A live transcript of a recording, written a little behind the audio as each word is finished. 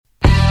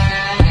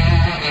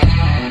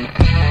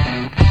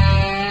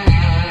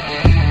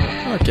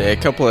Okay, a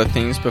couple of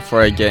things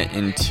before I get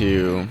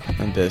into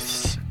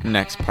this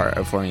next part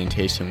of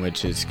orientation,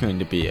 which is going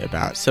to be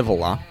about civil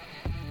law.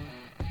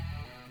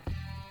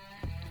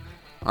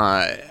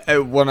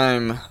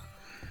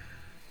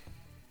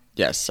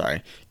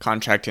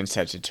 Contract and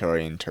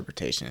statutory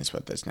interpretation is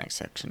what this next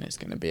section is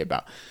going to be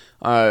about.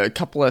 A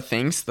couple of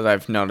things that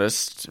I've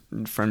noticed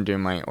from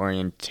doing my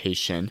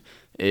orientation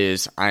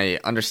is I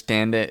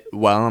understand it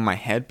well in my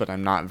head, but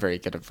I'm not very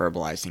good at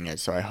verbalizing it.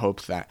 So I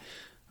hope that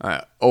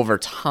over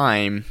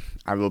time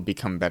I will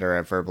become better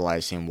at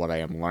verbalizing what I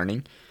am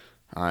learning.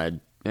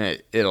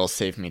 It'll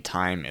save me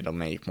time. It'll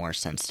make more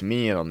sense to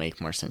me. It'll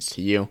make more sense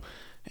to you.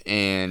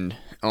 And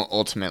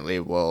ultimately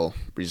will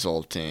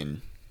result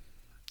in,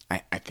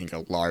 I think,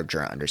 a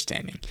larger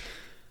understanding.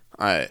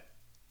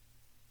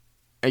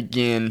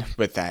 Again,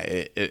 with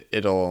that,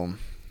 it'll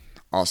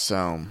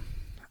also,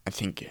 I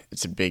think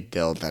it's a big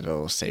deal that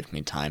it'll save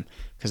me time,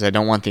 because I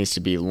don't want things to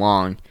be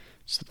long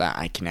so that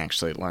I can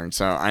actually learn.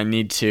 So I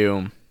need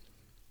to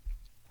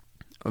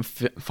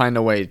find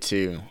a way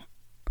to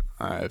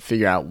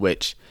figure out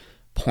which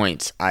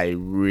points I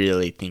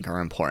really think are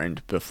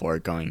important before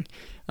going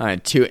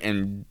too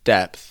in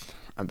depth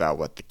about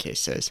what the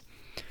case is.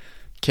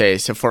 Okay,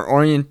 so for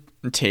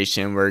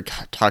orientation, we're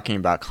talking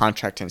about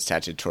contract and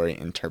statutory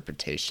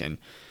interpretation.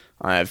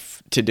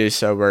 To do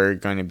so, we're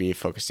going to be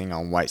focusing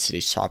on White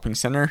City Shopping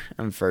Center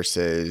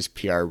versus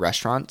PR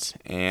restaurants,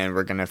 and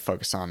we're going to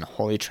focus on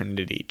Holy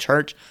Trinity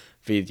Church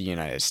via the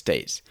United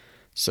States.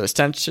 So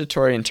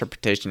statutory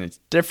interpretation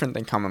is different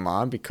than common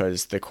law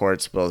because the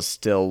courts will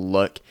still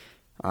look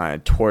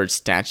towards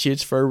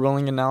statutes for a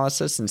ruling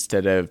analysis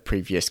instead of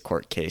previous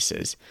court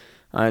cases.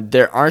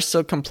 There are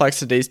still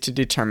complexities to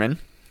determine.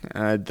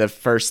 The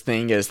first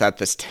thing is that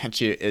the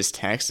statute is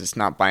text. It's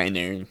not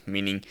binary,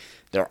 meaning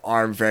there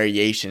are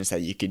variations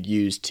that you could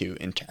use to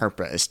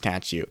interpret a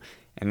statute.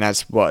 And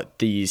that's what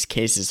these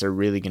cases are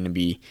really going to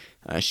be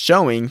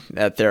showing,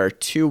 that there are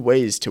two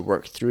ways to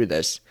work through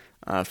this.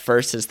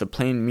 First is the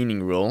plain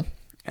meaning rule,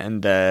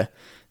 and that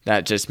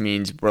just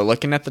means we're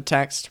looking at the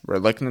text, we're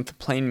looking at the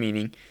plain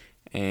meaning,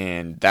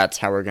 and that's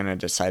how we're going to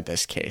decide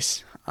this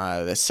case.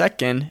 The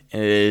second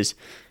is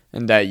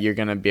that you're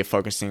going to be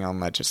focusing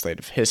on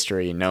legislative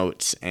history,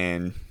 notes,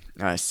 and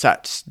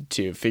such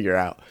to figure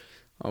out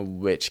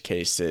which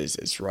case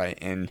is right.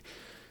 And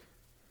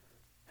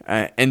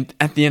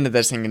at the end of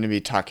this, I'm going to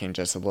be talking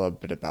just a little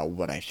bit about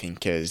what I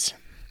think is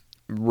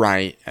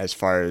right as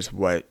far as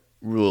what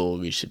rule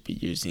we should be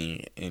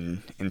using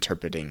in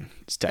interpreting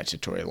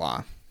statutory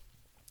law.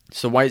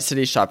 So White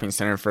City Shopping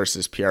Center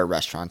versus PR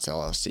Restaurants,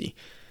 LLC.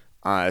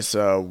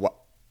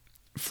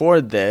 For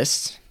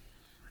this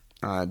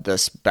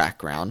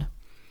background,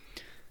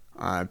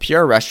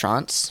 PR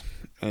Restaurants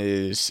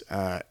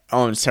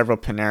owns several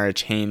Panera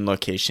chain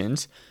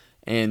locations,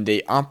 and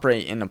they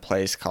operate in a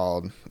place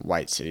called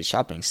White City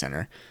Shopping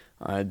Center.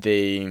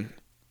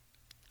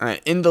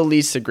 In the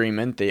lease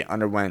agreement, they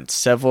underwent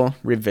several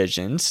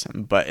revisions,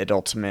 but it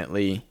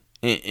ultimately,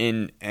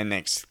 in an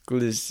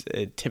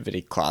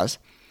exclusivity clause,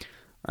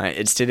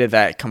 it stated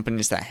that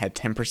companies that had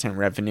 10%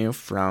 revenue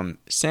from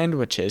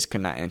sandwiches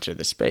could not enter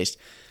the space.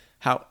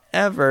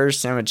 However,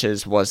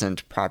 sandwiches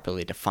wasn't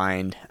properly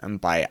defined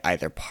by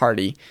either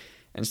party,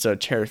 and so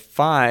Chair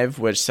 5,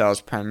 which sells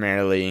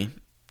primarily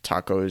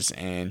tacos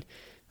and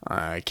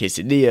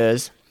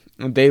quesadillas,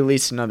 they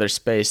leased another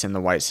space in the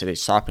White City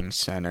Shopping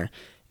Center,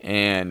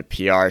 and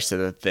PR said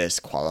that this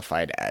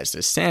qualified as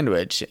a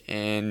sandwich,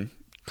 and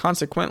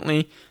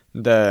consequently,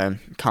 the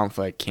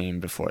conflict came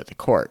before the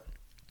court.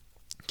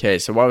 Okay,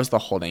 so what was the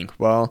holding?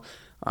 Well,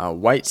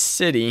 White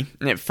City,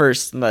 at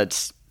first,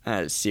 let's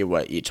see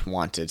what each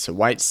wanted. So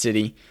White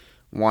City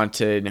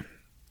wanted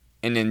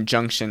an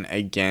injunction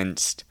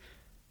against,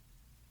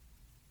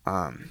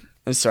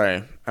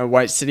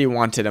 White City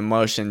wanted a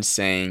motion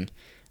saying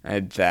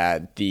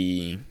that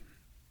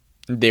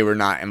they were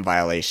not in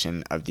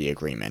violation of the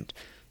agreement.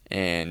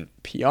 And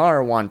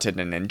PR wanted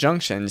an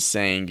injunction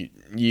saying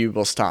you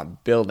will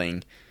stop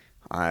building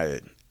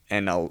and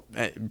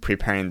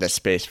preparing the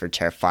space for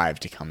Chair 5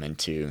 to come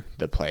into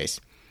the place.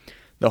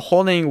 The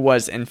holding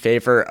was in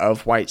favor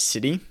of White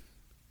City,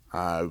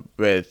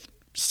 with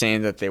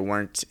saying that they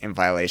weren't in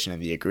violation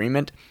of the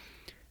agreement,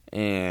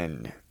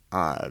 and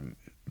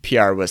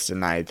PR was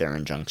denied their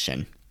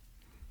injunction.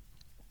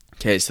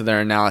 Okay, so their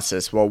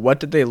analysis. Well,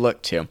 what did they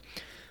look to?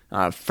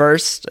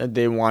 First,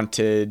 they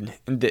wanted,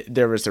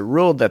 there was a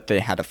rule that they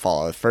had to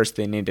follow. First,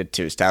 they needed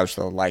to establish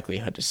the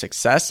likelihood of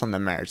success on the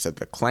merits of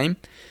the claim.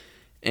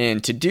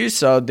 And to do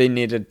so, they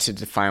needed to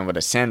define what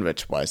a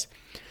sandwich was.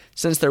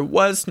 Since there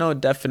was no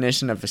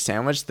definition of a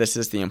sandwich, this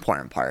is the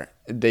important part.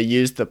 They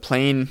used the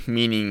plain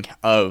meaning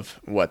of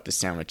what the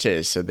sandwich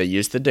is. So they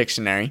used the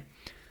dictionary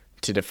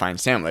to define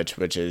sandwich,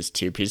 which is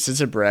two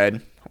pieces of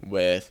bread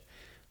with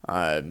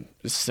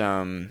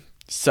some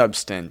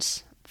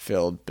substance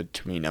filled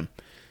between them.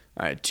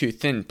 Two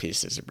thin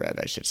pieces of bread,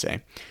 I should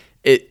say.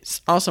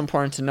 It's also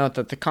important to note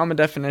that the common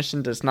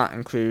definition does not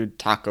include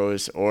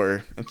tacos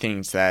or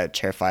things that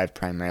Chair 5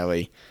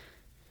 primarily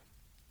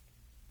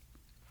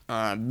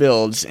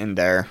builds in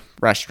their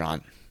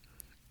restaurant.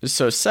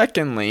 So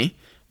secondly,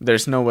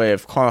 there's no way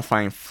of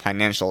qualifying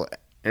financial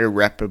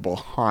irreparable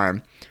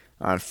harm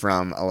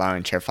from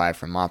allowing Chair 5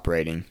 from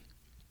operating.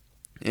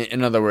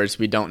 In other words,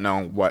 we don't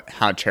know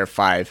how Chair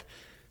 5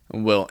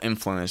 will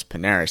influence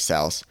Panera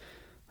sales,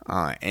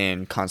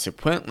 and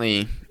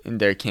consequently,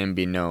 there can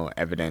be no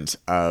evidence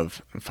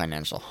of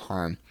financial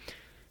harm.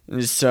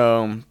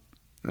 So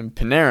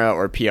Panera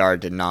or PR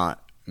did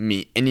not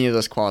meet any of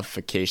those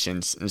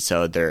qualifications, and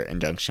so their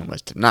injunction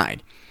was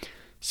denied.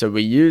 So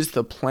we use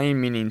the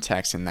plain meaning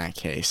text in that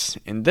case.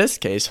 In this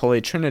case, Holy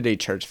Trinity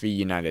Church v.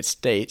 United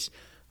States,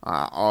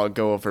 I'll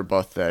go over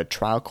both the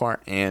trial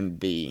court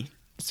and the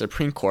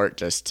Supreme Court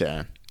just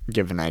to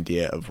give an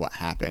idea of what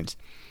happened.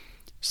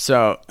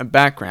 So, a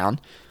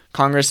background,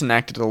 Congress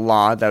enacted a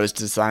law that was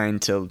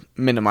designed to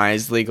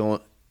minimize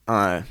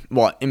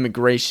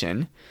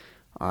immigration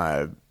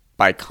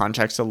by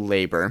contracts of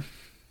labor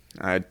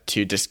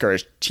to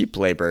discourage cheap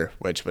labor,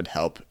 which would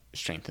help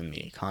strengthen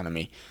the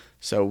economy.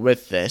 So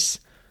with this,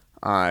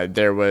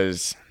 there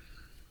was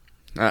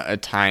a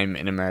time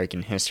in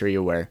American history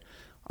where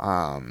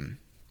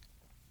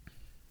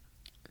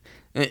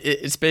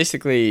it's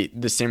basically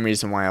the same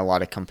reason why a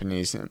lot of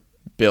companies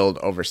build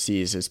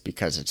overseas is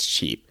because it's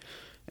cheap.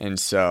 And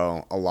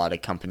so a lot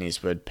of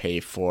companies would pay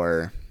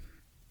for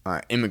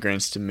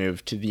immigrants to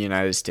move to the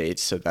United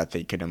States so that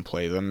they could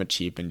employ them at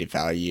cheap and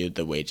devalue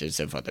the wages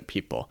of other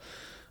people,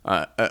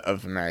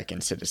 of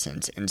American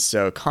citizens. And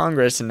so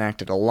Congress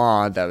enacted a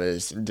law that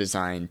was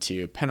designed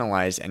to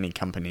penalize any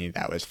company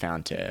that was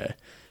found to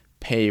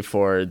pay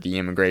for the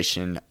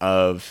immigration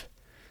of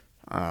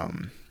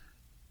an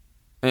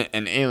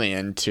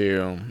alien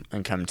to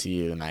come to the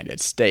United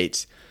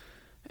States,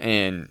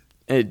 and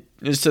it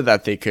so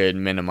that they could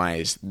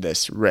minimize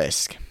this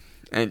risk.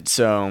 And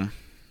so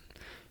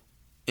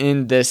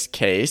in this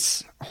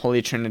case,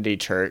 Holy Trinity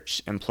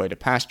Church employed a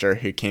pastor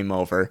who came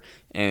over,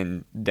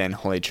 and then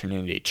Holy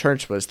Trinity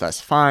Church was thus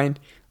fined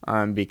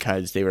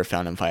because they were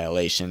found in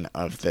violation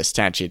of the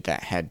statute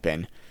that had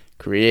been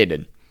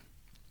created.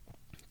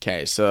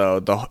 Okay, so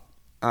the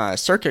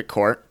circuit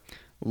court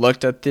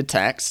looked at the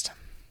text,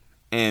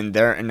 and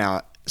their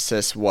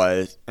analysis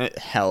was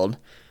held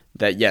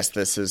that yes,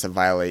 this is a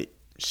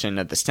violation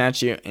of the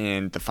statute,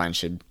 and the fine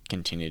should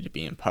continue to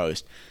be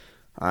imposed.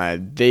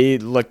 They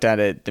looked at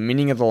it, the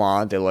meaning of the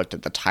law, they looked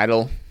at the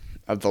title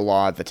of the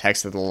law, the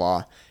text of the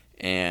law,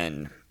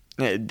 and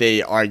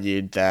they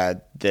argued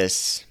that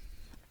this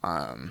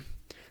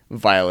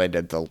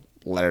violated the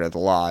letter of the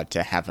law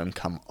to have him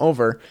come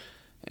over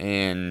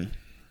and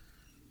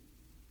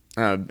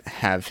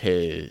have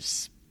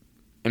his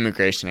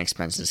immigration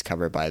expenses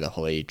covered by the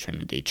Holy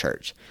Trinity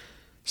Church.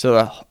 So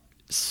the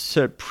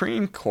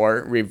Supreme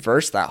Court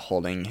reversed that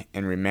holding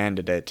and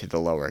remanded it to the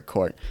lower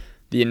court.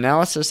 The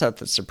analysis that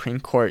the Supreme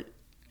Court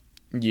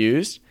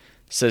used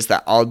says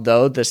that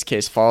although this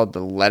case followed the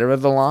letter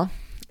of the law,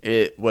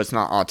 it was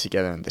not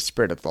altogether in the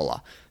spirit of the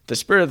law. The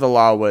spirit of the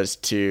law was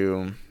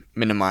to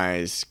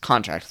minimize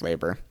contract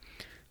labor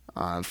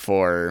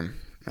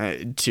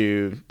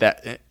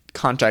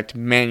contract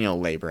manual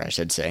labor, I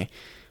should say,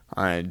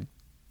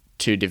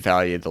 to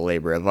devalue the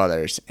labor of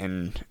others.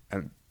 And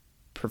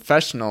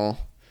professional,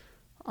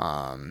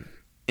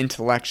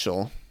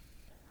 intellectual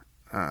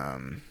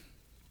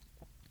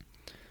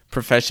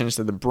professions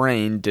of the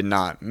brain did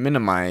not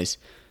minimize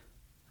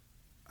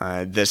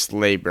this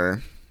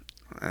labor,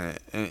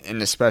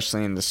 and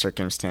especially in the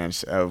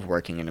circumstance of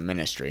working in a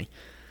ministry.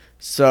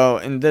 So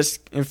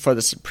for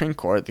the Supreme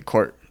Court, the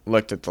court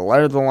looked at the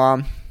letter of the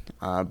law,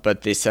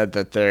 but they said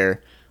that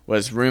there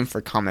was room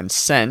for common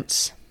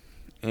sense.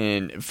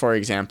 And for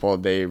example,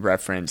 they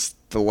referenced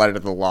the letter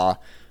of the law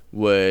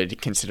would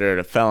consider it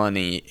a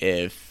felony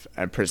if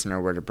a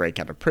prisoner were to break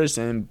out of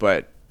prison,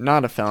 but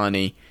not a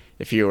felony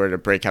if you were to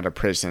break out of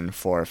prison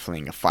for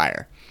fleeing a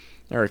fire.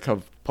 There are a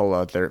couple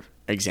other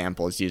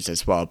examples used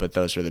as well, but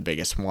those are the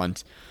biggest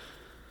ones.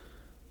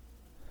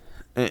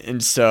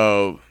 And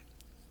so,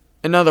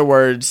 in other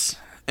words,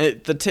 the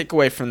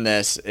takeaway from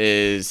this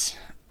is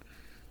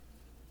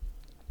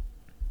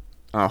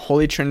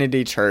Holy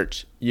Trinity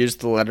Church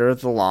used the letter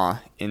of the law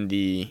in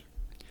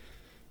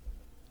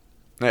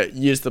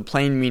used the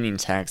plain meaning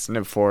text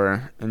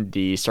for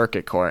the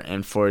circuit court,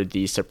 and for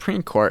the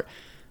Supreme Court,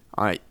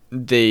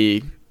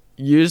 they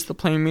used the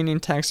plain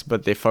meaning text,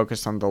 but they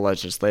focused on the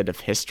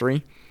legislative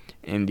history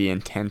and the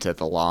intent of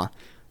the law,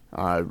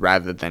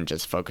 rather than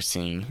just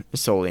focusing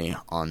solely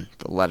on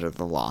the letter of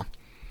the law.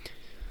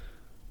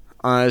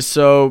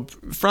 So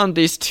from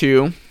these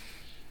two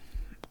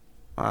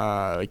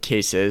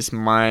cases,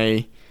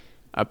 my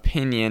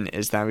opinion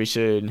is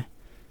that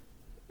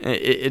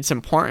it's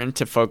important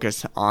to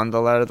focus on the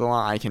letter of the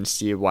law. I can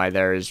see why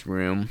there is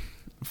room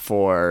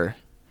for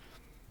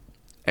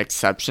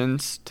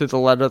exceptions to the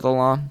letter of the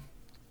law.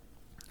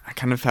 I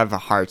kind of have a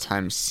hard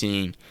time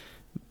seeing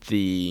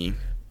why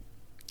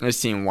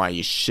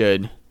you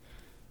should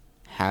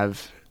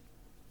have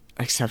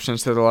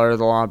exceptions to the letter of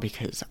the law,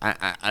 because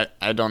I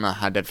don't know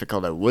how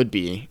difficult it would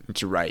be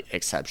to write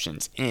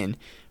exceptions in,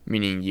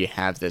 meaning you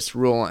have this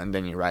rule and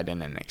then you write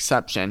in an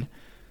exception.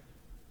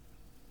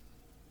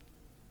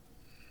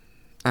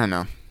 I don't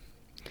know.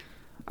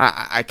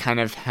 I kind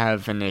of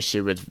have an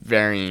issue with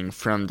varying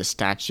from the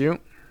statute,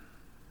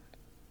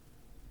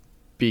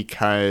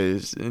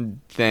 because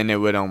then it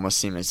would almost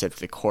seem as if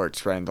the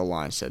court's writing the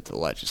law instead of the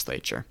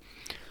legislature.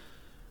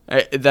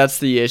 That's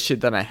the issue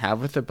that I have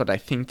with it, but I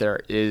think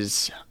there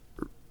is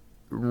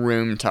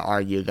room to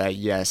argue that,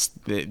 yes,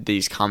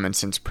 these common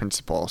sense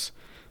principles,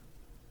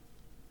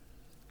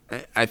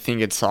 I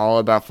think it's all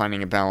about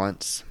finding a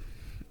balance,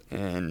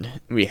 and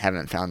we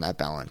haven't found that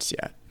balance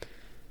yet.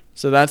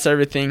 So that's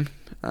everything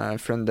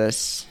from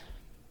this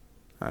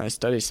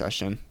study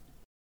session.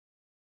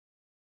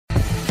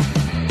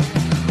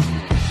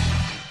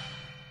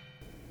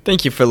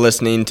 Thank you for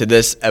listening to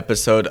this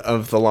episode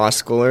of The Law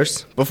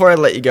Schoolers. Before I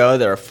let you go,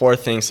 there are 4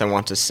 things I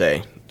want to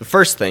say. The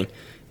first thing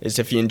is,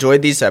 if you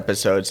enjoyed these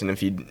episodes and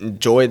if you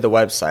enjoyed the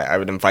website, I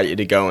would invite you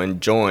to go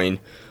and join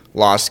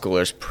Law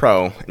Schoolers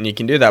Pro. And you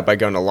can do that by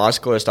going to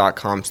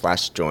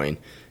lawschoolers.com/join.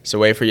 It's a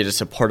way for you to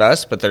support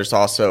us, but there's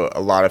also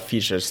a lot of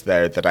features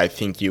there that I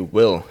think you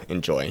will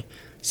enjoy.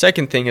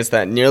 Second thing is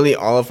that nearly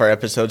all of our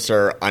episodes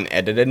are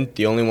unedited.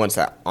 The only ones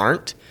that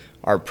aren't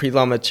are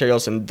pre-law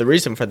materials, and the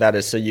reason for that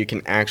is so you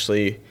can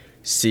actually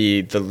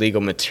see the legal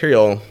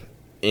material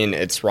in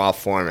its raw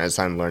form as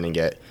I'm learning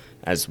it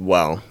as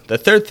well. The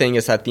third thing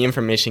is that the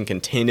information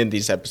contained in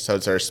these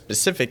episodes are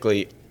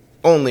specifically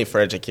only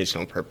for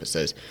educational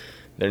purposes.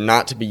 They're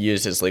not to be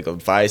used as legal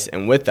advice,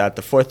 and with that,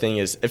 the fourth thing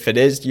is, if it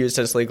is used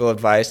as legal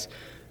advice,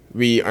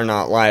 we are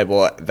not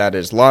liable. That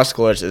is, Law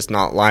Schoolers is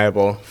not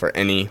liable for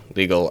any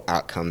legal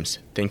outcomes.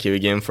 Thank you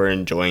again for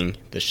enjoying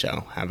the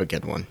show. Have a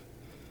good one.